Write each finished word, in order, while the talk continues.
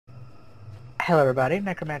Hello everybody,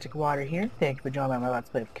 NecromanticWater here. Thank you for joining my Let's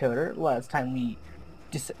Play of Coder. Last time I'm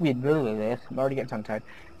already getting tongue-tied.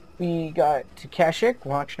 We got to Kashyyyk.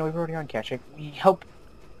 Well, actually, no, we've already on Kashyyyk.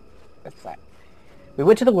 What's that? We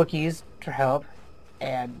went to the Wookiees for help,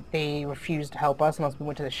 and they refused to help us unless we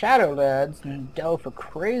went to the Shadowlands and dealt with a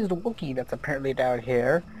crazed Wookiee that's apparently down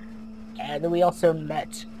here. And then we also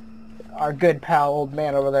met our good pal, old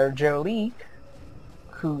man over there, Jolee,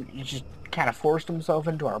 who just kind of forced himself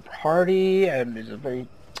into our party and is a very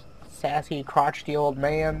sassy, crotchety old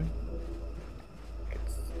man.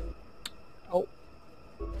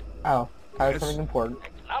 Oh, that was something important.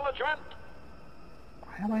 Acknowledgement.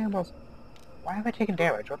 Why have I taken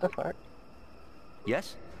damage? What the fuck?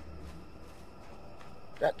 Yes?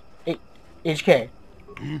 HK.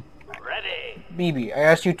 Ready. BB, I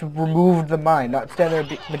asked you to remove the mine, not stand there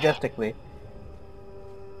majestically.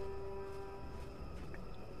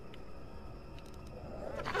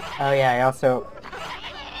 Oh yeah, I also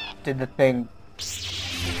did the thing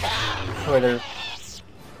where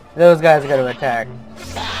those guys are going to attack.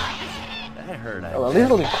 That hurt. Oh, at least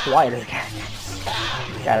it'll be quieter again.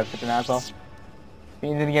 God, I'm such an asshole.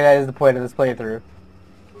 Then again, that is the point of this playthrough.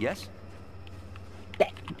 Yes?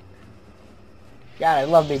 God, I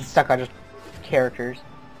love being stuck on just characters.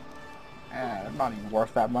 They're not even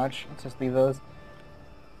worth that much. Let's just leave those.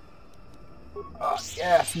 Oh,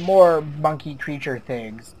 yes, more monkey creature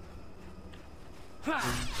things. You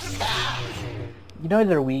know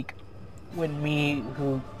they're weak when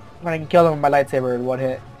I can kill them with my lightsaber in one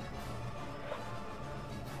hit.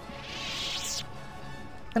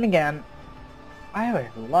 And again, I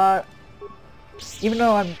have a lot. Even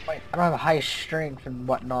though I don't have a high strength and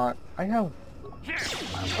whatnot, my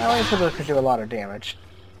lightsaber could do a lot of damage.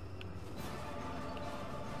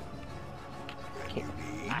 Okay,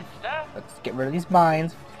 let's get rid of these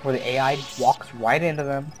mines before the AI walks right into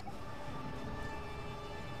them.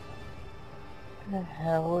 What the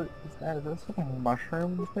hell is that? Is this like a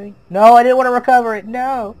mushroom thing? No, I didn't want to recover it.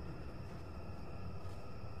 No.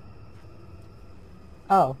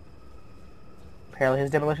 Oh. Apparently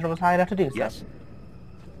his demolition was high enough to do so. Yes.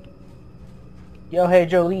 Yo, hey,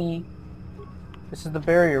 Jolee. This is the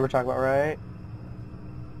barrier we're talking about, right?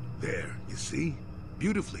 There, you see?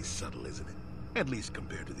 Beautifully subtle, isn't it? At least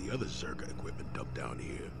compared to the other Zerga equipment dumped down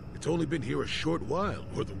here. It's only been here a short while,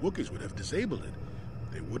 or the Wookiees would have disabled it.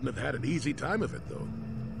 They wouldn't have had an easy time of it, though.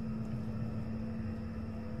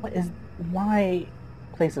 Why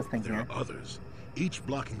place this thing There here? are others, each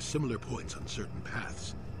blocking similar points on certain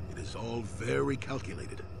paths. It is all very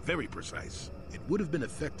calculated, very precise. It would have been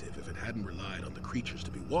effective if it hadn't relied on the creatures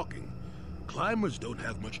to be walking. Climbers don't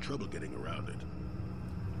have much trouble getting around it.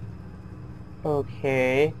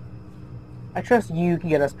 Okay. I trust you can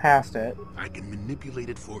get us past it. I can manipulate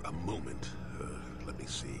it for a moment. Let me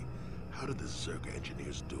see. How did the Zerga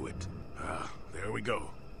engineers do it? There we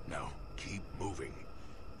go. Now, keep moving.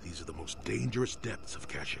 These are the most dangerous depths of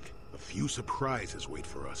Kashyyyk. A few surprises wait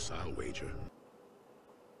for us, I'll wager.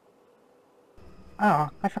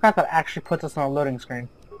 Oh, I forgot that actually puts us on a loading screen.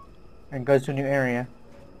 And goes to a new area.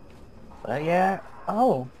 But yeah,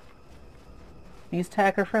 oh. These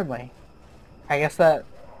tech are friendly. I guess that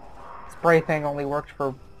spray thing only worked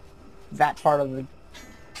for that part of the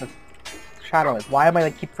Shadowlands. Why am I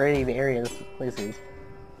like keep forgetting the area this place is?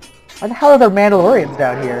 Why the hell are there Mandalorians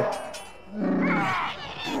down here?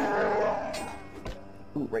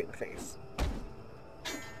 Ooh, right in the face.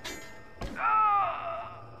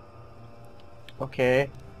 Okay.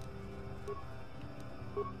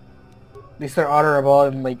 At least they're honorable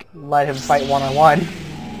and like let him fight one-on-one.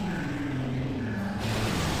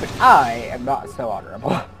 But I am not so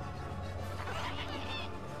honorable.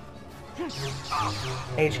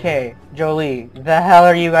 HK, Jolee, the hell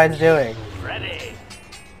are you guys doing? Ready.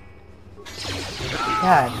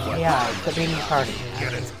 God, yeah, it's a beating party.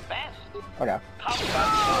 Get it? Fast. Oh no.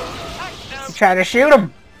 Touchdown. He's trying to shoot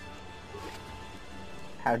him!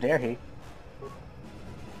 How dare he?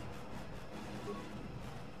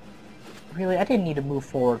 Really, I didn't need to move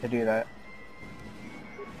forward to do that.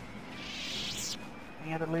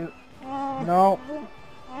 Any other loot? No.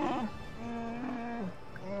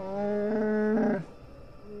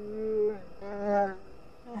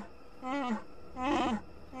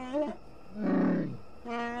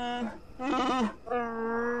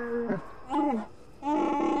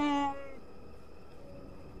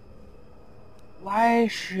 Why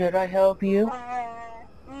should I help you? I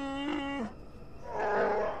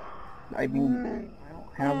mean, I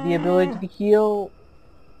don't have the ability to heal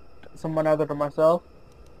someone other than myself.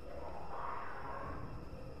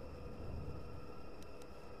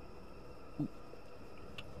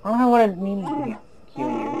 I don't know what it means to heal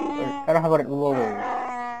you. I don't have what it will.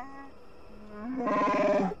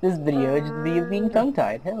 This video is just me being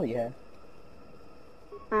tongue-tied. Hell yeah.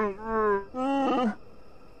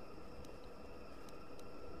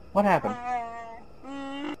 What happened?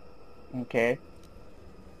 Okay.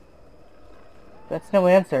 That's no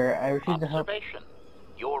answer. I refuse to help. Observation.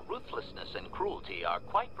 Your ruthlessness and cruelty are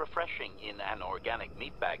quite refreshing in an organic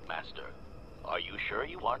meatbag master. Are you sure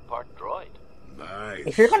you aren't part droid? Nice.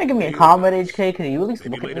 If you're gonna give me a comment, HK, can you at least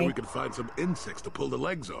Maybe look at later me? we could find some insects to pull the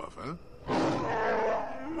legs off, huh?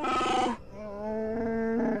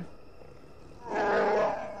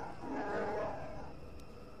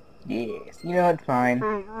 Yes, you know it's fine.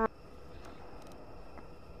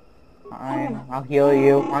 Fine, I'll heal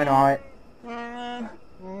you. Why not?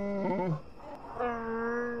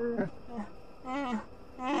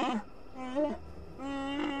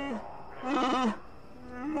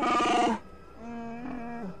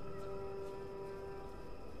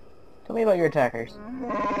 Tell me about your attackers.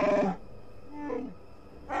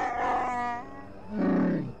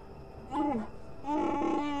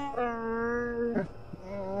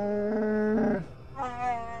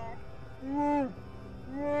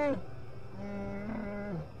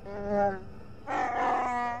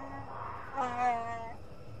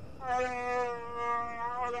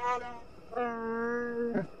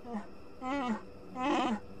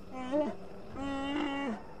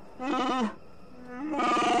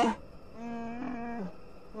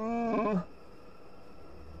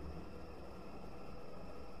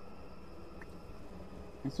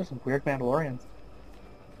 It's just some weird Mandalorians.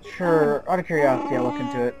 Sure, out of curiosity, I'll look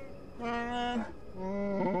into it.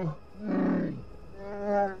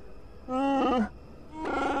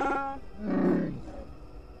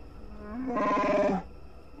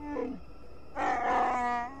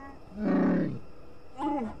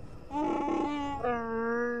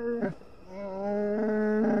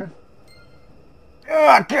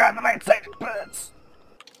 Oh god, the light-sided birds!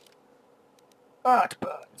 Oh, it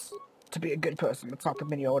burns. To be a good person, it's not the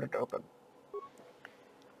menu I ordered to open.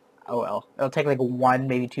 Oh well. It'll take like 1,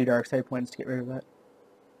 maybe 2 dark side points to get rid of that.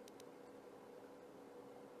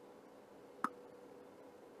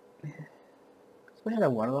 So we had a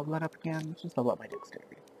one level that up again. Let's just level up my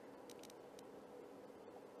dexterity.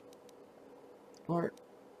 Or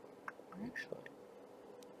actually,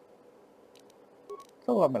 let's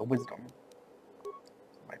level up my wisdom.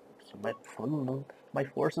 My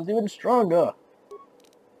force is even stronger.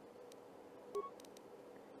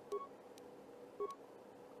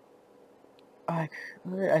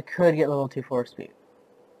 I could get level 2 force speed.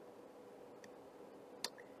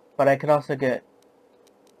 But I could also get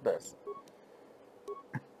this.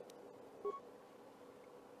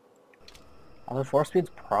 Although force speed's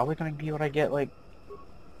probably going to be what I get, like...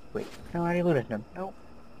 Wait, no, I already looted him. Nope.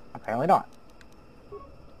 Apparently not.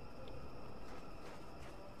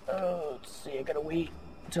 Let's see, I gotta wait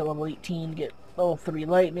until level 18 to get level 3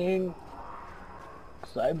 lightning.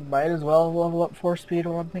 So I might as well level up force speed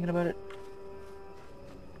while I'm thinking about it.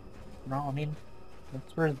 No, I mean,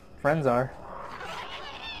 that's where his friends are.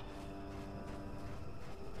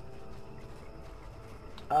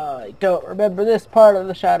 I don't remember this part of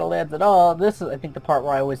the Shadowlands at all. This is, I think, the part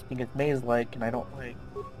where I always think it's maze-like, and I don't like.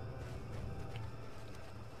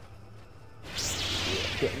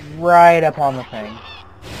 Get right up on the thing.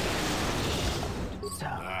 So.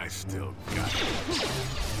 I still got it.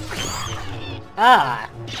 Ah!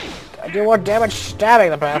 I do more damage stabbing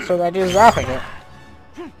the bastard than I do zapping it.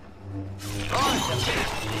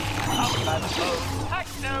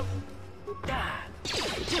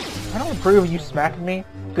 I don't approve of you smacking me.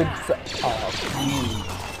 Good. Oh,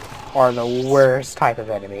 you are the worst type of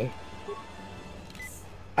enemy.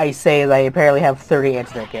 I say they apparently have 30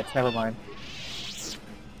 antidote kits. Never mind.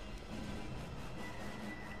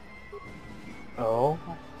 Oh.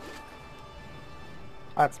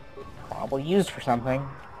 That's probably used for something.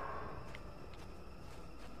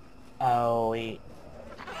 Oh, wait.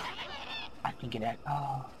 I think it...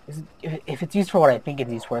 Oh. If it's used for what I think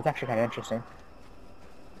it's used for, it's actually kind of interesting.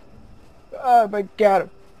 Oh my god.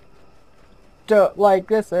 Don't like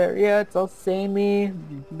this area. It's all samey.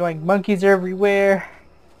 Annoying monkeys are everywhere.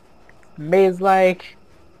 Maze-like.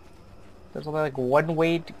 There's only like one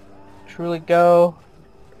way to truly go,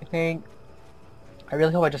 I think. I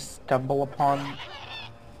really hope I just stumble upon...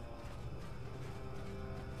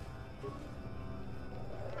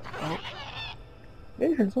 Oh.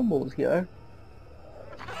 Asian symbols here.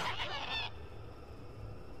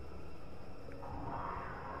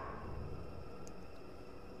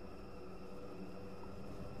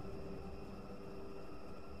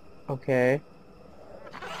 Okay.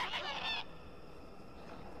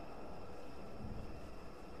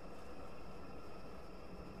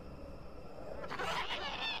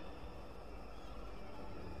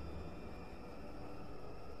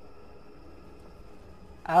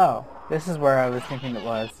 Oh, this is where I was thinking it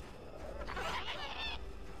was.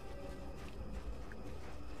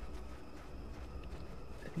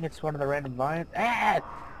 I think it's one of the random vines. Ah!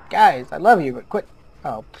 Guys, I love you, but quit.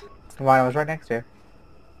 Oh, it's the vine I was right next to.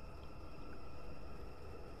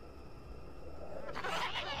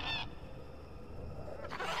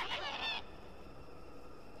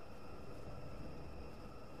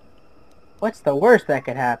 What's the worst that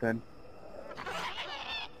could happen?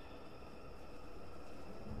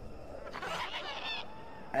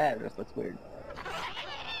 That just looks weird.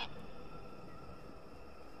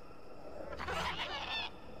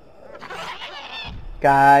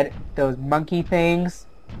 God, those monkey things.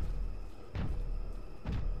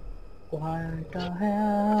 What the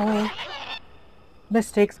hell?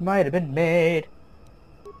 Mistakes might have been made.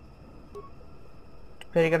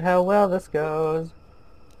 Depending on how well this goes.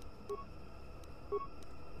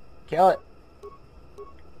 Kill it.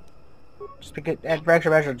 Just because add for extra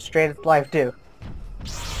measure straight its life too.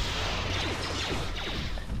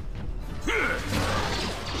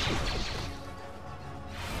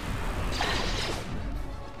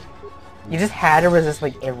 You just had to resist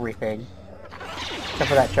like everything. Except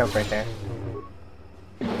for that choke right there.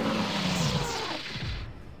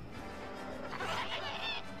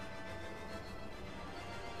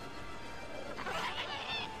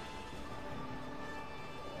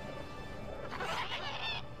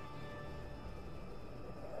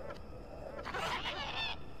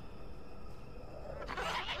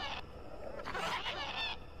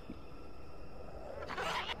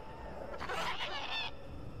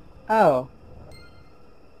 Oh.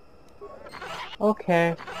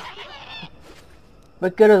 Okay.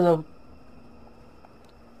 But good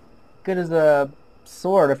as a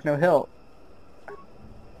sword if no hilt.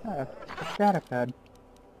 Oh, a datapad.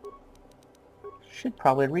 Should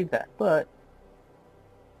probably read that, but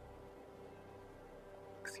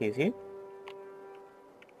excuse you.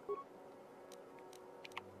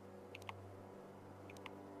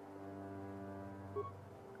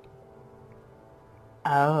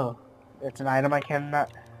 Oh, it's an item I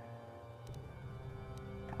cannot.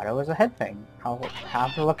 Thought it was a head thing. I'll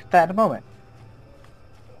have to look at that in a moment.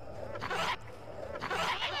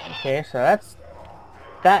 Okay, so that's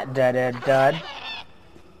that dead-end done.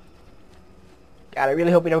 God, I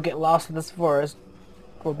really hope we don't get lost in this forest.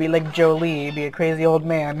 We'll be like Jolee, be a crazy old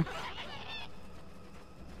man.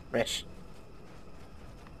 Rich.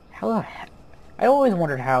 How? I always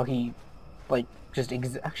wondered how he, like, just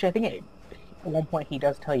actually, I think at one point he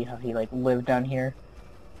does tell you how he, like, lived down here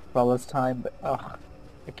for all this time, but, ugh.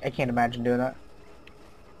 I can't imagine doing that.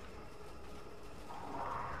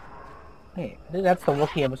 Hey, I think that's the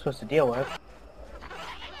Wookiee I'm supposed to deal with.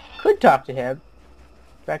 Could talk to him.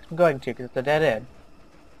 In fact, I'm going to, because it's a dead end.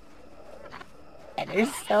 And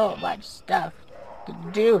there's so much stuff to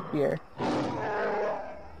do here. God,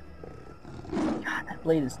 that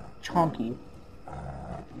blade is chonky.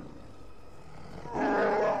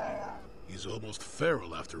 He's almost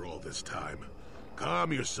feral after all this time.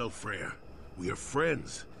 Calm yourself, Freya. We are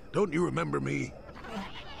friends. Don't you remember me?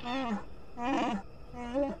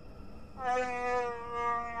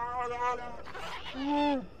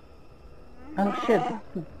 Oh shit,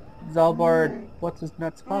 Zalbard, what's his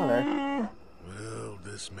nuts father? Well,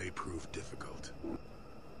 this may prove difficult.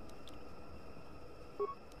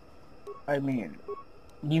 I mean,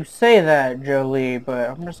 you say that, Jolee, but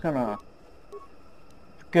I'm just gonna...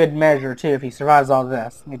 Good measure, too, if he survives all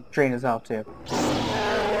this. Let me drain his health, too.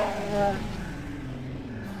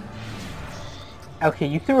 Okay,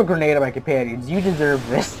 you threw a grenade at my companions. You deserve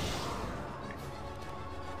this.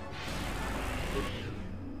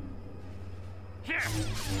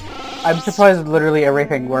 I'm surprised literally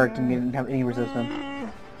everything worked and you didn't have any resistance.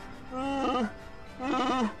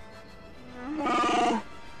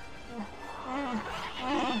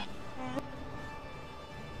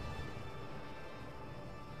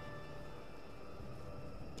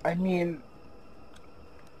 I mean,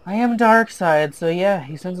 I am Darkseid, so yeah,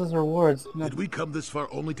 he sends us rewards. Did we come this far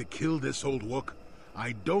only to kill this old Wook?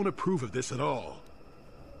 I don't approve of this at all.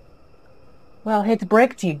 Well, hate to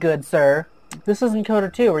break it to you, good sir. This isn't Coda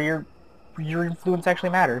 2, where your influence actually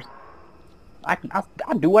matters.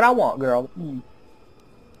 I'll do what I want, girl.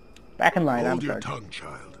 Back in line, Hold your tongue,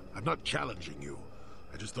 child. I'm not challenging you.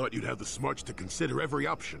 I just thought you'd have the smarts to consider every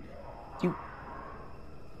option. Do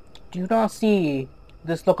you not see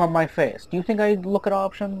this look on my face? Do you think I look at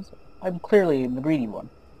options? I'm clearly the greedy one.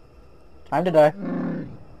 Time to die.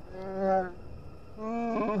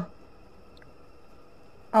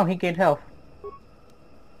 Oh, he gained health.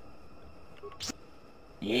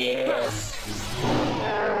 Yes!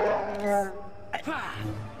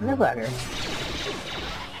 Motherfucker.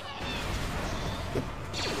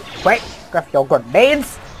 quick! Grab your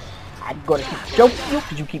grenades! I'm gonna keep choking you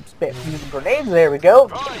because you keep using grenades. There we go.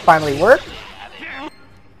 Finally worked.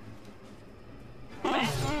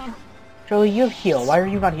 Jolie, you heal. Why are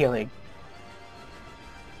you not healing?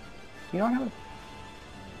 You don't have...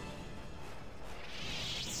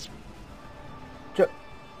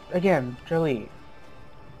 Again, Jolie.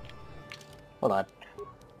 Hold on.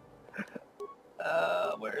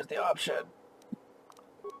 Where's the option?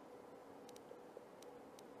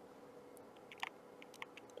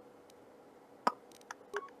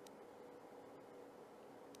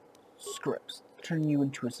 Scripts. Turn you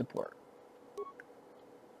into a support.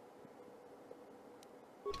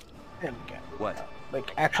 There we go. What?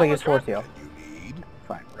 Like, actually use force heal.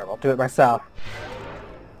 Fine, whatever. I'll do it myself.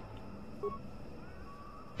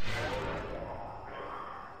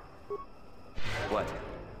 What?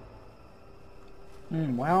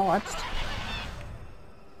 Well,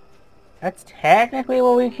 that's technically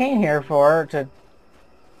what we came here for, to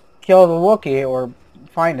kill the Wookiee or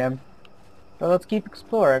find him. So let's keep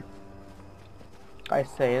exploring. I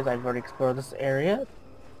say is I've already explored this area.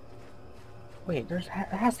 Wait, there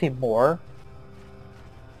has to be more.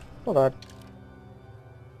 Hold on.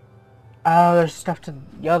 Oh, there's stuff to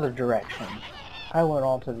the other direction. I went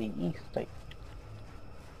all to the east. I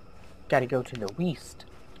gotta go to the west.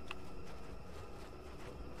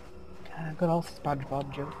 Good old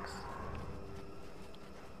SpongeBob jokes.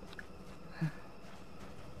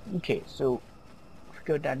 Okay, so if we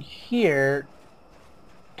go down here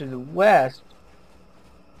to the west,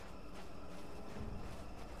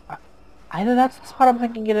 either that's the spot I'm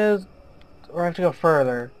thinking it is, or I have to go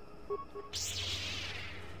further.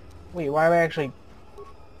 Wait, why am I actually...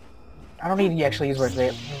 I don't need to actually use words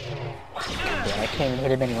there. Yeah, I can't even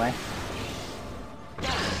hit him anyway.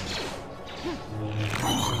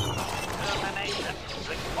 Termination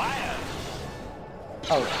required.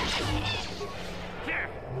 Oh.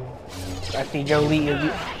 I see Jolee,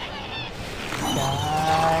 you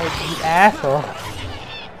asshole.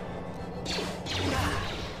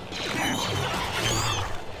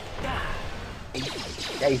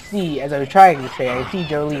 I see, as I was trying to say, I see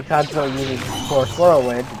Jolee constantly using Force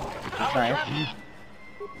Whirlwind, which is nice.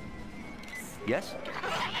 Yes?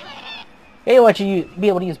 They want you to be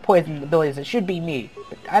able to use poison abilities. It should be me,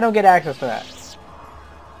 but I don't get access to that.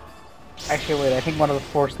 Actually, wait, I think one of the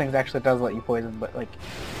Force things actually does let you poison, but, like,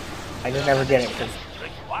 I just never get it, because...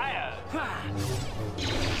 Required. I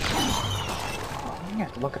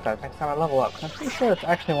have to look at that next time I level up, because I'm pretty sure it's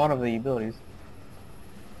actually one of the abilities.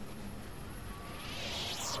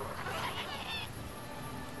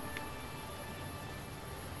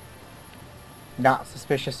 Not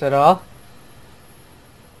suspicious at all.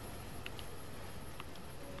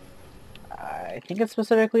 I think it's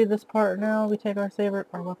specifically this part now. We take our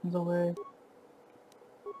weapons away.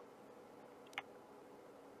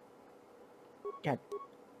 God.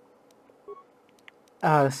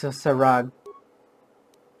 Oh, this is so wrong.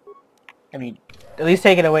 I mean, at least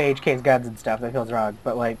taking away HK's guns and stuff, that feels wrong,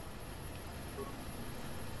 but like...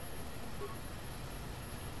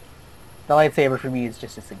 The lightsaber for me is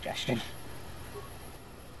just a suggestion.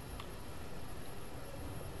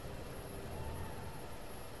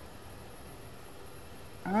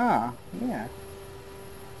 Ah, yeah.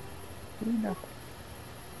 Do nothing.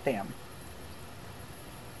 Damn.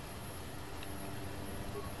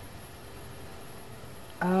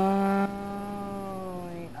 Oh,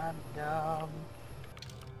 I'm dumb.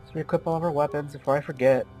 Let's re-equip all of our weapons before I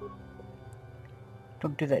forget.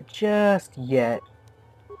 Don't do that just yet.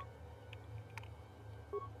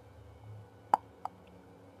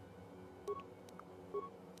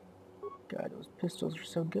 God, those pistols are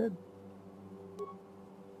so good.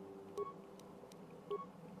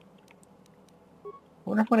 I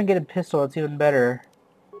wonder if when I get a pistol, it's even better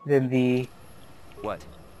than the What?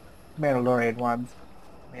 Mandalorian ones.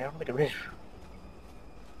 I mean, I don't think it really...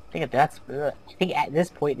 I think at this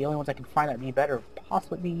point, the only ones I can find that would be better would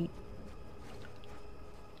possibly be...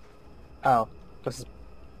 Oh, this is...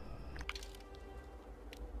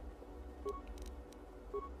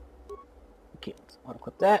 Okay, let's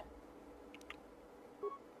unequip that.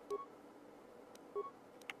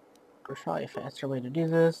 There's probably a faster way to do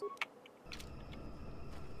this.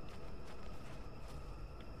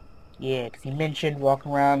 Yeah, because he mentioned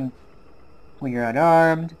walking around when you're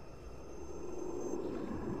unarmed.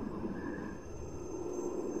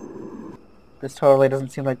 This totally doesn't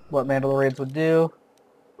seem like what Mandalorians would do.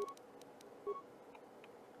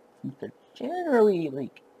 They're generally,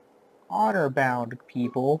 like, honor-bound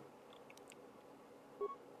people.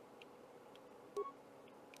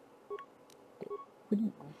 They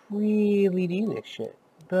wouldn't really do this shit,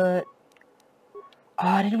 but... Oh,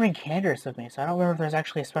 I didn't bring Candace with me, so I don't remember if there's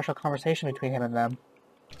actually a special conversation between him and them.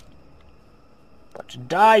 Got to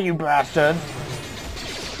die, you bastards!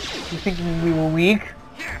 You thinking we were weak?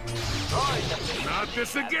 Not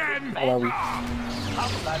this again! Or are we?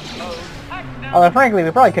 Although, frankly, we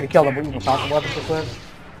probably could have killed him with even weapons equipped.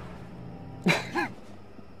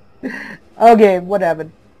 Okay, what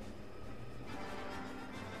happened?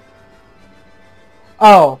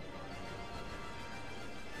 Oh.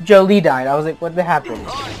 Jolee died. I was like, what happened?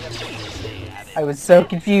 I was so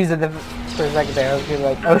confused for a second there. I was gonna be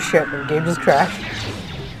like, oh shit, the game just crashed.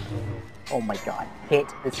 Oh my god. Hit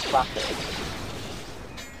this fucker.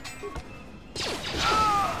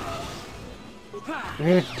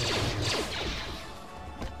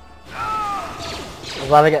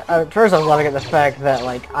 At first I was laughing at the fact that,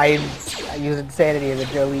 like, I used insanity and the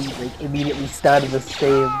Jolee, like, immediately stunned the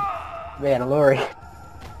same Mandalorian.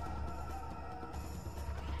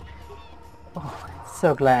 Oh,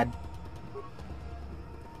 so glad.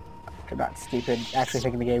 I'm not stupid, actually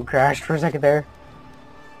thinking the game crashed for a second there.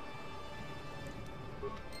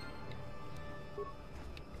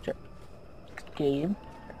 Game.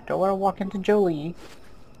 Don't want to walk into Jolee.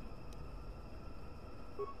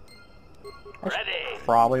 Ready.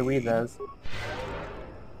 Probably read those.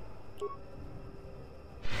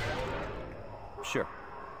 Sure.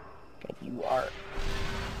 Okay, you are.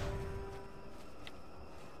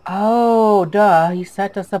 Oh, duh. He's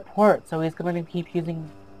set to support, so he's going to keep using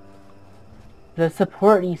the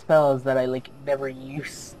support-y spells that I, like, never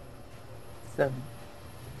use. So,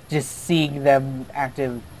 just seeing them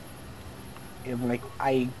active, like,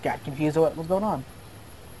 I got confused with what was going on.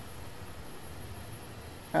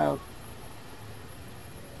 Oh.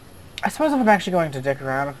 I suppose if I'm actually going to dick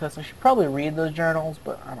around with this, I should probably read those journals,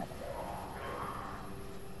 but I don't know.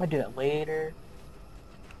 I might do that later.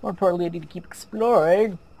 More importantly, I need to keep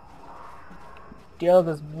exploring. Deal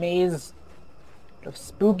with this maze of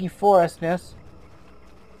spooky forestness.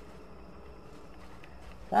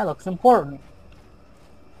 That looks important.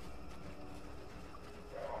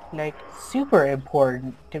 Like, super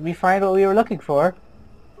important. Did we find what we were looking for?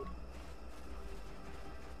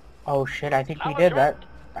 Oh shit, I think we did that.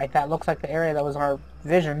 That looks like the area that was our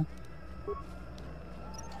vision.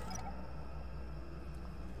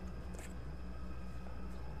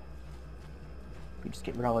 We just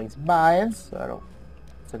get rid of all these mines, so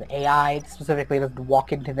the AI specifically doesn't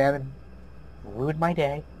walk into them and ruin my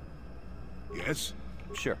day. Yes?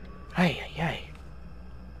 Sure. Hey, hey.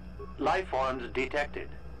 Life forms detected.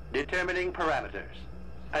 Determining parameters.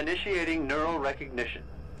 Initiating neural recognition.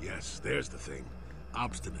 Yes, there's the thing.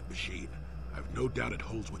 Obstinate machine. I've no doubt it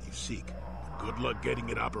holds what you seek. But good luck getting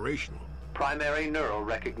it operational. Primary neural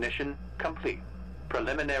recognition complete.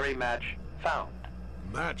 Preliminary match found.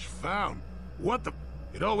 Match found? What the...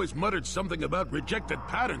 It always muttered something about rejected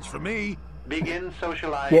patterns for me. Begin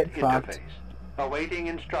socialized Get fucked. interface. Awaiting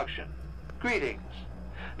instruction. Greetings.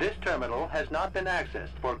 This terminal has not been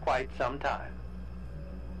accessed for quite some time.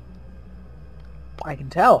 I can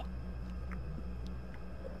tell.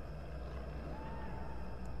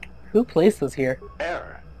 Who placed this here?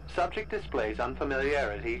 Error. Subject displays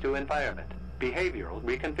unfamiliarity to environment. Behavioral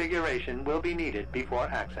reconfiguration will be needed before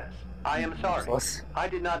access. I am sorry. Useless. I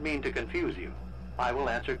did not mean to confuse you. I will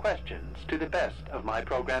answer questions to the best of my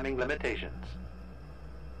programming limitations.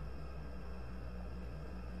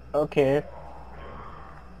 Okay.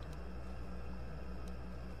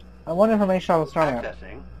 I want information on the star map.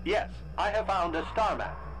 Accessing. Yes, I have found a star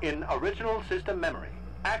map in original system memory.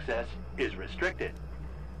 Access is restricted.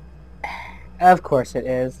 Of course it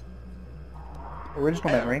is. Original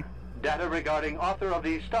Error. memory. Data regarding author of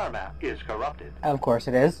the star map is corrupted. Of course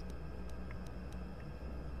it is.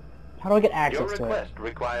 How do I get Your access to it? request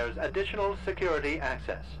requires additional security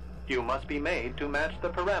access. You must be made to match the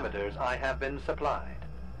parameters I have been supplied.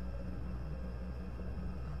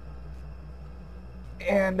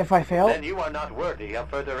 And if I fail? Then you are not worthy of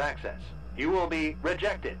further access. You will be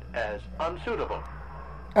rejected as unsuitable.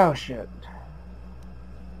 Oh shit.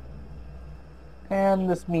 And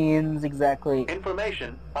this means exactly...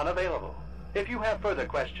 Information unavailable. If you have further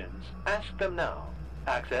questions, ask them now.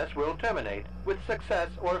 Access will terminate with success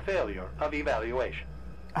or failure of evaluation.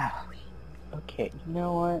 Oh, okay, you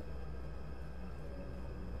know what?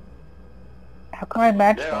 How can I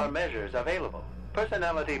match There are them? measures available.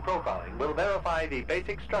 Personality profiling will verify the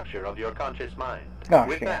basic structure of your conscious mind. Oh,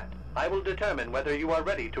 With shit. that, I will determine whether you are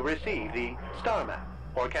ready to receive the star map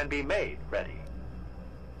or can be made ready.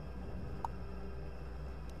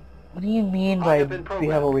 What do you mean I by have been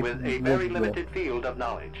programmed with a very behavioral? limited field of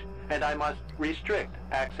knowledge, and I must restrict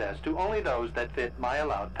access to only those that fit my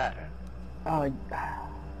allowed pattern. Oh,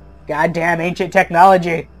 Goddamn ancient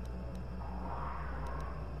technology.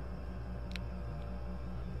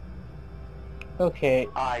 Okay.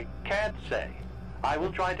 I can't say. I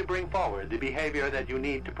will try to bring forward the behavior that you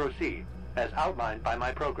need to proceed, as outlined by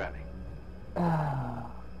my programming. That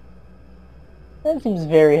seems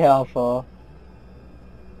very helpful.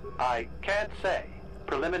 I can't say.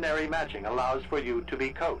 Preliminary matching allows for you to be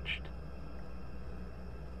coached.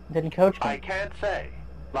 Didn't coach me. I can't say.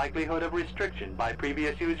 Likelihood of restriction by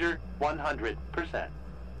previous user, 100%.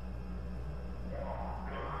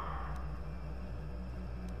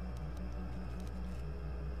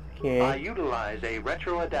 Okay. I utilize a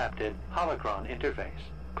retro-adapted holocron interface.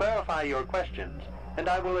 Clarify your questions, and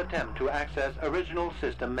I will attempt to access original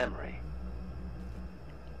system memory.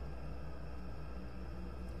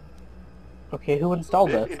 Okay, who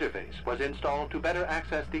installed This this? interface was installed to better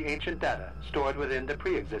access the ancient data stored within the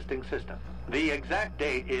pre-existing system. The exact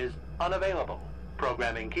date is unavailable.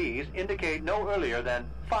 Programming keys indicate no earlier than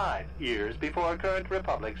 5 years before current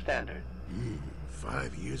Republic standard.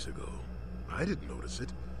 5 years ago. I didn't notice it.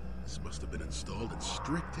 This must have been installed in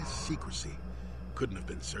strictest secrecy. Couldn't have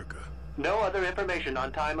been circa. No other information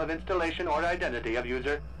on time of installation or identity of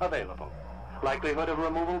user available. Likelihood of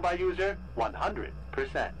removal by user,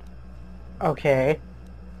 100%. Okay.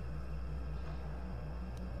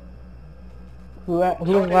 Who has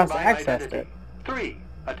Sorted last by accessed identity. it? 3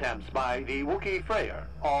 attempts by the Wookiee Freyer,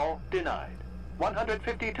 all denied.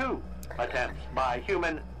 152 attempts by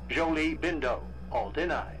human Jolee Bindo, all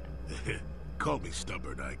denied. Call me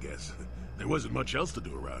stubborn, I guess. There wasn't much else to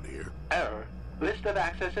do around here. Error. List of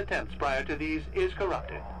access attempts prior to these is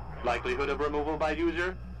corrupted. Likelihood of removal by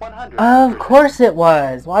user, 100%. Of course it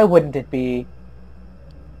was! Why wouldn't it be?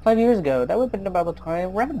 5 years ago. That would have been about the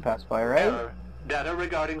time Revan passed by, right? Error. Data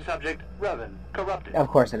regarding subject, Revan, corrupted. Of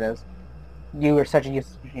course it is. You were such a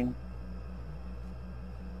useless machine.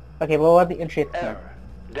 Okay, well, what the entry? Error.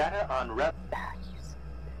 Data on Revan. Ah, you son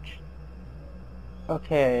of a bitch.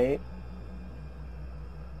 Okay.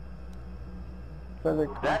 Further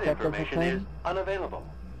That contact information is everything? unavailable,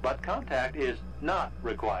 but contact is not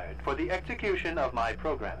required for the execution of my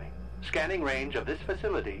programming. Scanning range of this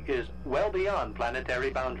facility is well beyond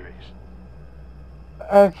planetary boundaries.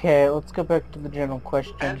 Okay, let's go back to the general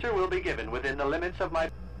question. Answer will be given within the limits of my...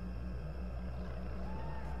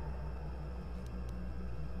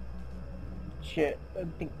 Shit, I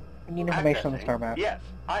think I need information on the Accessing. star map. Yes,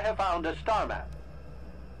 I have found a star map.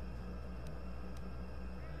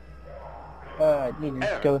 I need to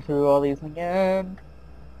Error. go through all these again.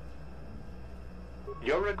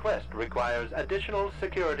 Your request requires additional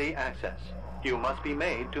security access. You must be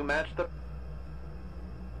made to match the...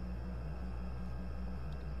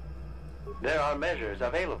 There are measures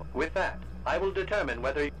available. With that, I will determine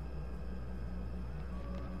whether...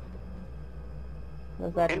 What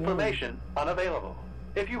does that mean? Information unavailable.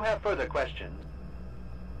 If you have further questions...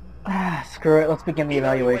 Ah, screw it. Let's begin the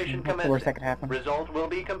evaluation. That's the worst that commencing. could happen. Result will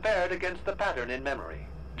be compared against the pattern in memory.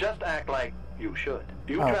 Just act like you should.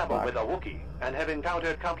 You Oh, travel fuck. with a Wookiee and have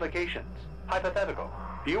encountered complications. Hypothetical.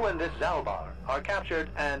 You and this Zalbar are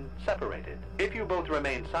captured and separated. If you both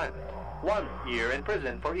remain silent, 1 year in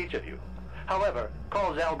prison for each of you. However,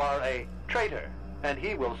 call Zalbar a traitor, and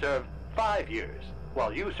he will serve 5 years,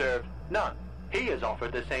 while you serve none. He is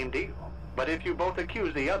offered the same deal. But if you both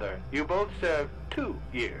accuse the other, you both serve 2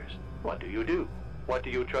 years. What do you do? What do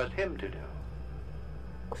you trust him to do?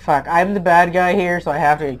 Fuck, I'm the bad guy here, so I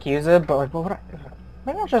have to accuse him, but like, what would I...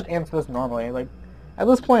 Why not just answer this normally? Like, at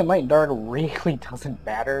this point, my dark really doesn't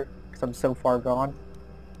matter, because I'm so far gone.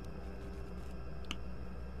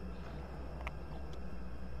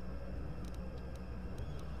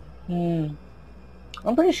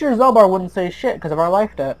 I'm pretty sure Zelbar wouldn't say shit because of our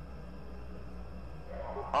life debt.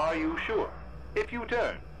 Are you sure? If you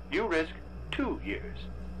turn, you risk 2 years,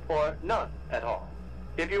 or none at all.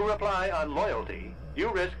 If you reply on loyalty,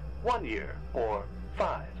 you risk 1 year, or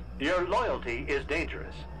 5. Your loyalty is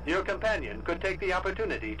dangerous. Your companion could take the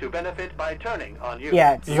opportunity to benefit by turning on you.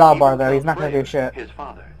 Yeah, it's You Zalbar, even though. He's killed not gonna do Freya, shit. His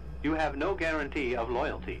father. You have no guarantee of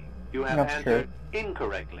loyalty. You have That's answered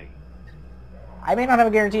incorrectly. I may not have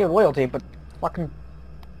a guarantee of loyalty, but fucking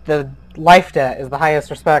the life debt is the highest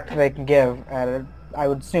respect they can give, and I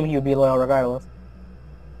would assume he would be loyal regardless.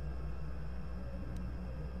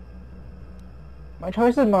 My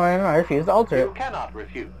choice is mine, and I refuse to alter You it. cannot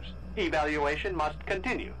refuse. Evaluation must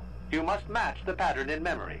continue. You must match the pattern in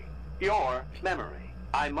memory. Your memory.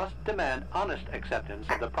 I must demand honest acceptance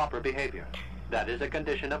of the proper behavior. That is a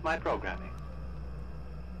condition of my programming.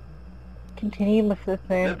 Continue with the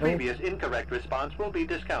thing. The previous incorrect response will be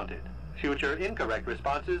discounted. Future incorrect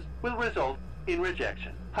responses will result in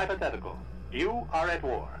rejection. Hypothetical. You are at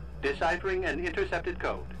war. Deciphering an intercepted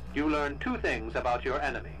code, you learn 2 things about your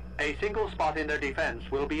enemy. A single spot in their defense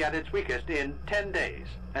will be at its weakest in 10 days,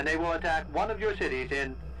 and they will attack one of your cities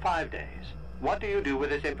in 5 days. What do you do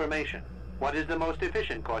with this information? What is the most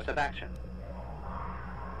efficient course of action?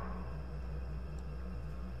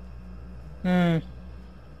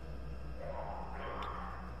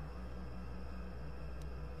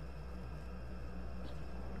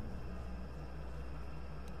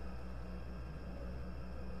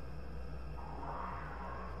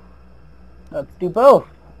 Let's do both.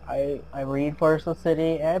 I reinforce the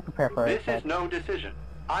city and prepare for it. This is no decision.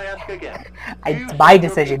 I ask again. It's my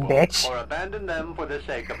decision, bitch. Or abandon them for the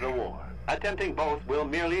sake of the war. Attempting both will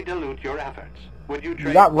merely dilute your efforts. Would you trade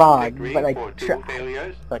You're not wrong, victory but like, for 2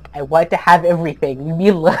 failures? Look, I want to have everything. Leave me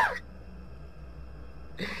alone.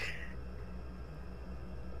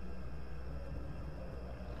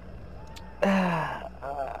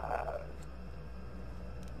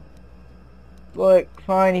 Look,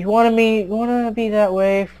 fine. You wanna be that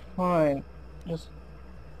way? Fine. Just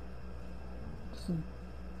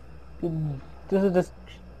this is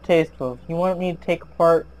distasteful. You want me to take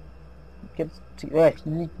apart?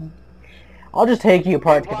 I'll just take you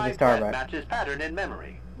apart to get to the Starbucks. Matches pattern in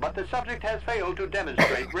memory, but the subject has failed to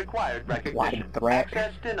demonstrate required recognition. Threat.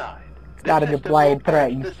 Access denied. It's not an implied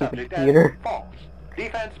threat, you stupid computer. False.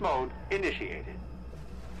 Defense mode initiated.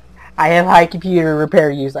 I have high computer repair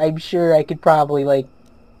use. I'm sure I could probably, like,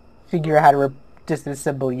 figure out how to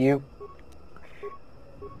disassemble you.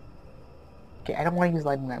 Okay, I don't want to use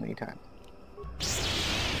lightning that many times.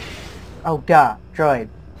 Oh, duh. Droid.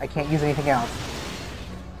 I can't use anything else.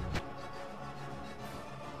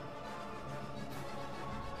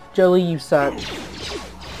 Jolee, you suck.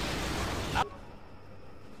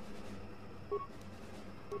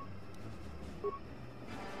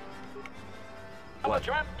 What?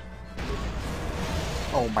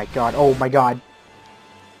 Oh my god, oh my god.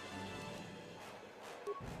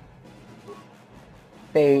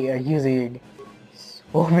 They are using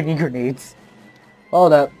so many grenades.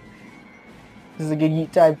 Hold up. This is a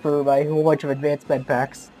good time for my whole bunch of advanced med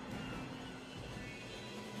packs.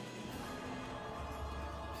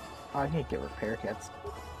 Oh, I need to get repair kits.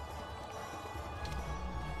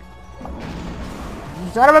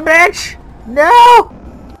 You son of a bitch! No!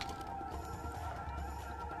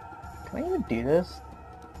 Can I even do this?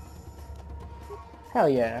 Hell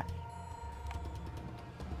yeah.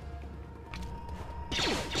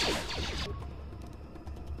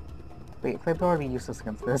 Wait, flamethrower would be useless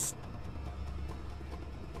against this.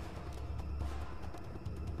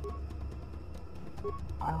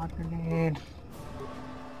 Pilot grenade.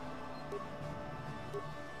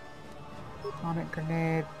 Sonic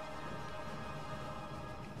grenade.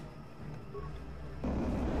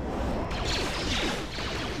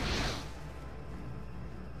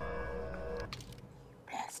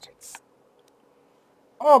 Bastards.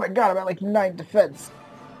 Oh my god, I'm at like 9 defense.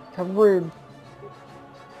 How rude.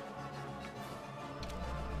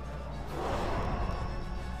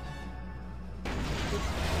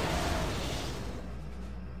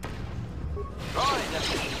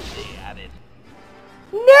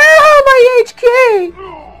 No, my HK!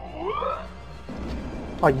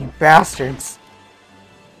 Oh, you bastards.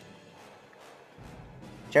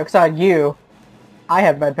 Joke's on you. I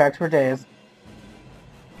have med packs for days.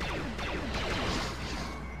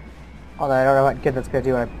 Although I don't know what good that's gonna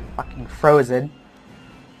do when I'm fucking frozen.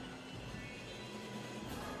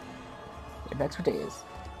 Med packs for days.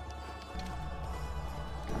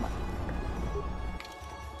 Come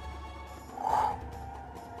on.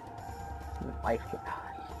 Life.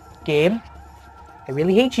 Game, I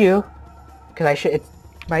really hate you. Because I should, it's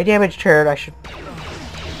my damage turn, I should... God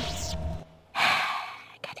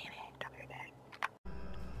damn it, don't be back.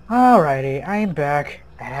 Alrighty, I'm back.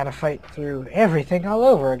 I had to fight through everything all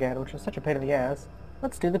over again, which was such a pain in the ass.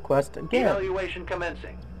 Let's do the quest again. Evaluation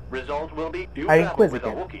commencing. Result will be you I travel quiz with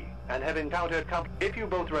again. a Wookiee and have encountered if you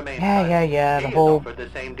both remain Yeah, the he is whole offered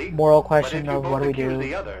the same deal. moral But question if you of both what do we accuse do,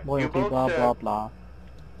 the other, you loyalty, both blah serve- blah blah.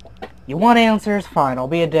 You want answers? Fine, I'll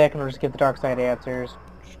be a dick and I'll just give the dark side answers.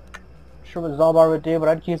 Sure what Zalbar would do, but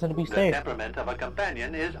I'd choose him to be The safe. temperament of a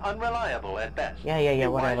companion is unreliable at best. Yeah,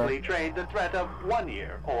 You whatever. wisely trade the threat of 1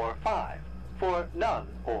 year or 5 for none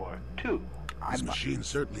or 2. This machine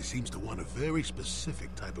certainly seems to want a very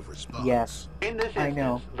specific type of response. Yes. In this I instance,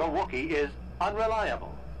 know. the Wookiee is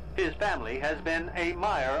unreliable. His family has been a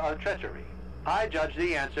mire of treachery. I judge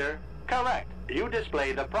the answer correct. You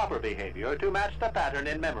display the proper behavior to match the pattern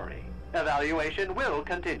in memory. Evaluation will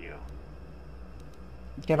continue.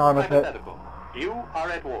 Get on with it. Hypothetical. You are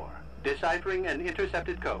at war. Deciphering an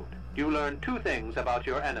intercepted code. You learn 2 things about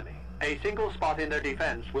your enemy. A single spot in their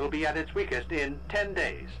defense will be at its weakest in 10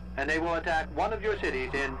 days, and they will attack one of your cities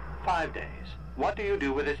in 5 days. What do you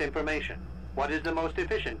do with this information? What is the most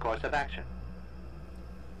efficient course of action?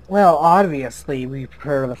 Well, obviously, we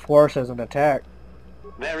prepare the forces and attack.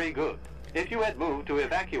 Very good. If you had moved to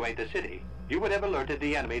evacuate the city, you would have alerted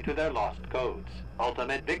the enemy to their lost codes.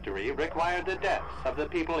 Ultimate victory required the deaths of the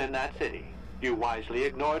people in that city. You wisely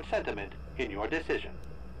ignored sentiment in your decision.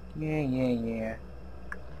 Yeah.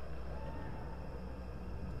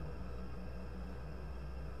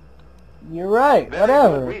 You're right, Very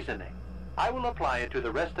whatever. good reasoning. I will apply it to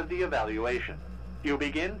the rest of the evaluation. You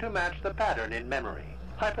begin to match the pattern in memory.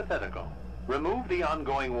 Hypothetical. Remove the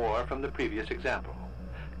ongoing war from the previous example.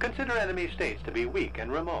 Consider enemy states to be weak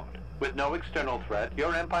and remote. With no external threat,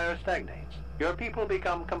 your empire stagnates. Your people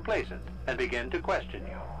become complacent and begin to question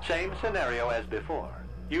you. Same scenario as before.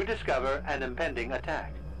 You discover an impending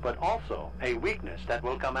attack, but also a weakness that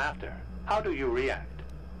will come after. How do you react?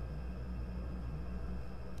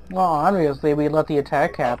 Well, obviously, we let the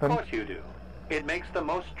attack happen. Of course you do. It makes the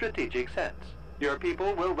most strategic sense. Your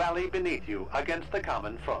people will rally beneath you against the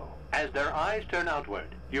common foe. As their eyes turn outward,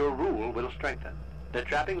 your rule will strengthen. The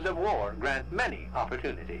trappings of war grant many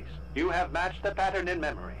opportunities. You have matched the pattern in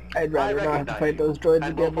memory. I'd rather I not have to recognize fight you those droids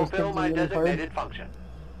and will again. Those fulfill things my are really hard. designated function.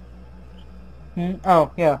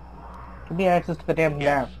 Oh, yeah. Give me access to the damn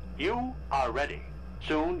Yes, map. you are ready.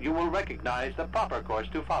 Soon you will recognize the proper course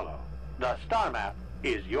to follow. The star map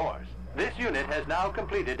is yours. This unit has now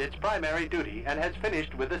completed its primary duty and has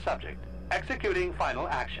finished with the subject. Executing final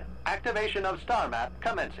action. Activation of star map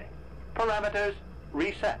commencing. Parameters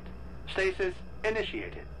reset. Stasis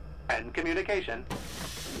initiated. And communication.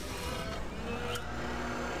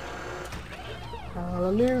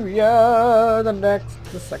 Hallelujah!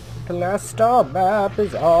 The second to last star map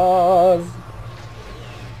is ours.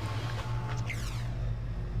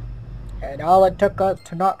 And all it took us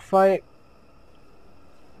to not fight...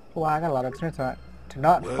 Well, I got a lot of experience on it. To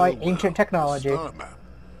not fight ancient technology. The star map.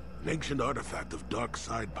 An ancient artifact of dark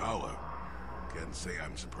side power. Can't say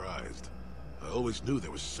I'm surprised. I always knew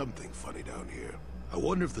there was something funny down here. I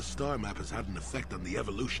wonder if the star map has had an effect on the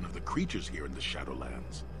evolution of the creatures here in the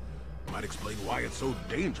Shadowlands. Might explain why it's so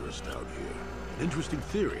dangerous down here. An interesting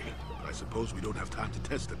theory. I suppose we don't have time to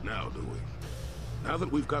test it now, do we? Now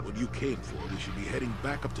that we've got what you came for, we should be heading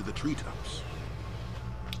back up to the treetops.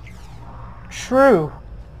 True.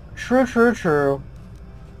 True.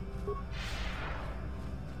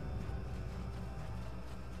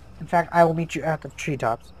 In fact, I will meet you at the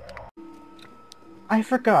treetops. I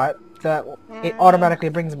forgot that it automatically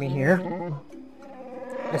brings me here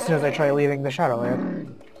as soon as I try leaving the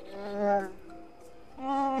Shadowland.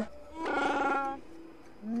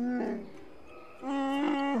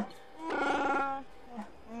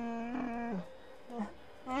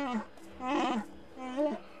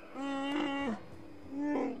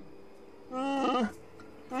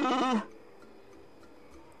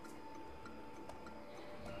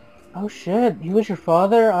 Oh shit, he was your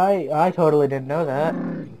father? I totally didn't know that.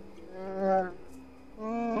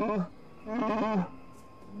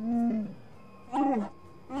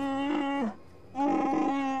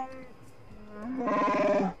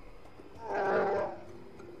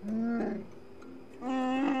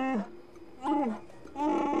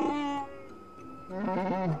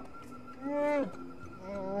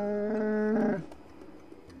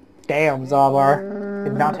 Damn, Zabar.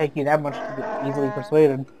 Did not take you that much to get easily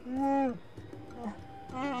persuaded.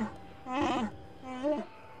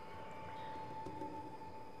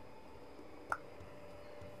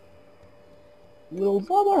 Will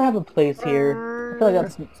Zabar have a place here? I feel like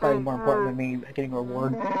that's slightly more important than me getting a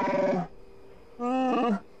reward.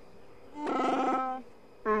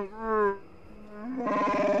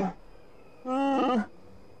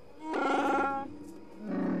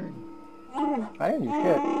 I didn't do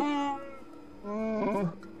shit.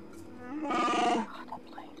 That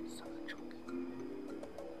blade is so chunky.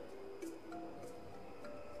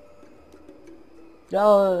 No,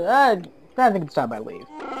 I think it's time I leave.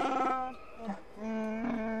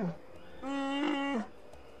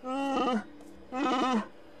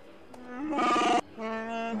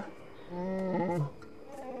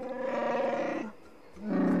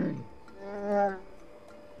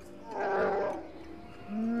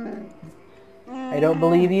 I don't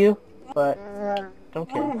believe you, but don't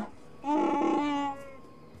care.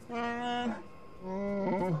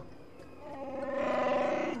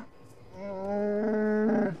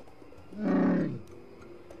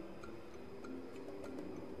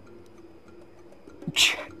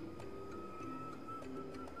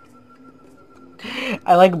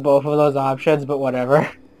 I like both of those options, but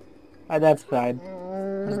whatever. That's fine.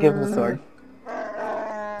 Just give him the sword.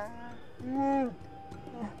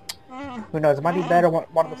 Who knows? It might be better one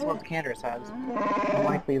of the swords Candace has.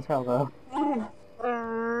 Unlikely as hell, though.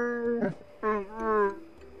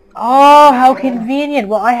 Oh, how convenient!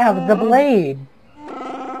 Well, I have the blade.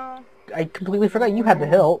 I completely forgot you had the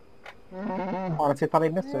hilt. Honestly, I thought I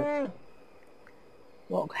missed it.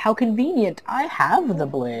 Well, how convenient! I have the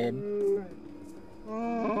blade.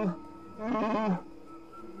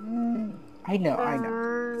 I know.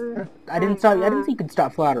 I didn't think you could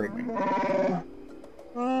stop flattering me.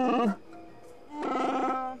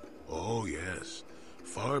 Oh, yes.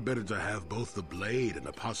 Far better to have both the blade and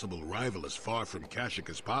a possible rival as far from Kashyyyk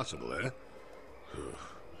as possible, eh?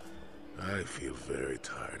 I feel very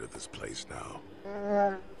tired of this place now.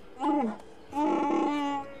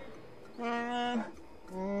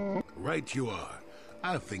 Right you are.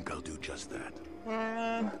 I think I'll do just that.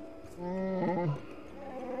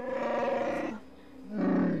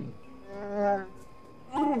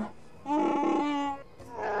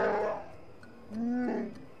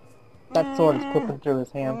 That sword is clipping through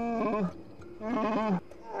his hand.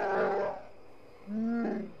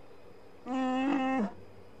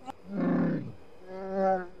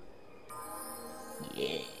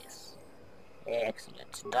 Yes.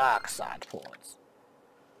 Excellent. Dark side points.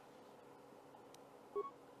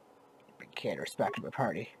 Bring care to respect to my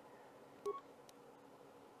party.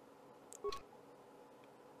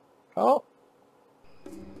 Oh.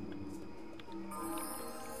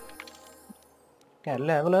 Gotta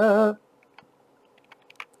level up.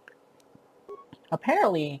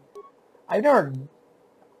 Apparently, I've never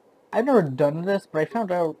done this, but I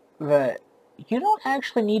found out that you don't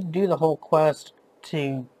actually need to do the whole quest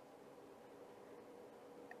to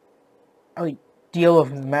deal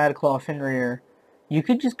with Mad Claw Fenrir. You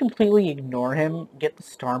could just completely ignore him, get the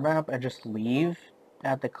star map, and just leave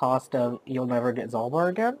at the cost of you'll never get Zalbar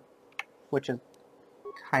again, which is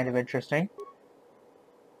kind of interesting.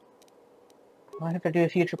 I might have to do a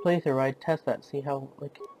future playthrough where I test that, see how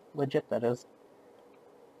legit that is.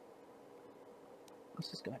 Let's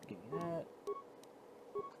just go ahead and give me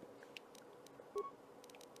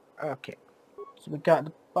that. Okay, so we got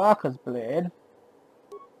the Baka's blade.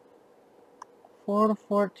 4 to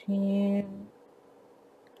 14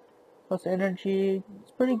 plus energy.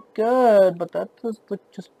 It's pretty good, but that does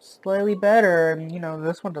look just slightly better. And you know,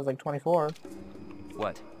 this one does like 24.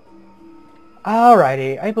 What?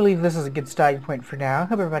 Alrighty, I believe this is a good starting point for now.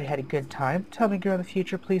 Hope everybody had a good time. Tell me, girl, in the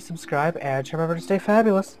future, please subscribe and remember to stay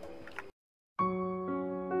fabulous.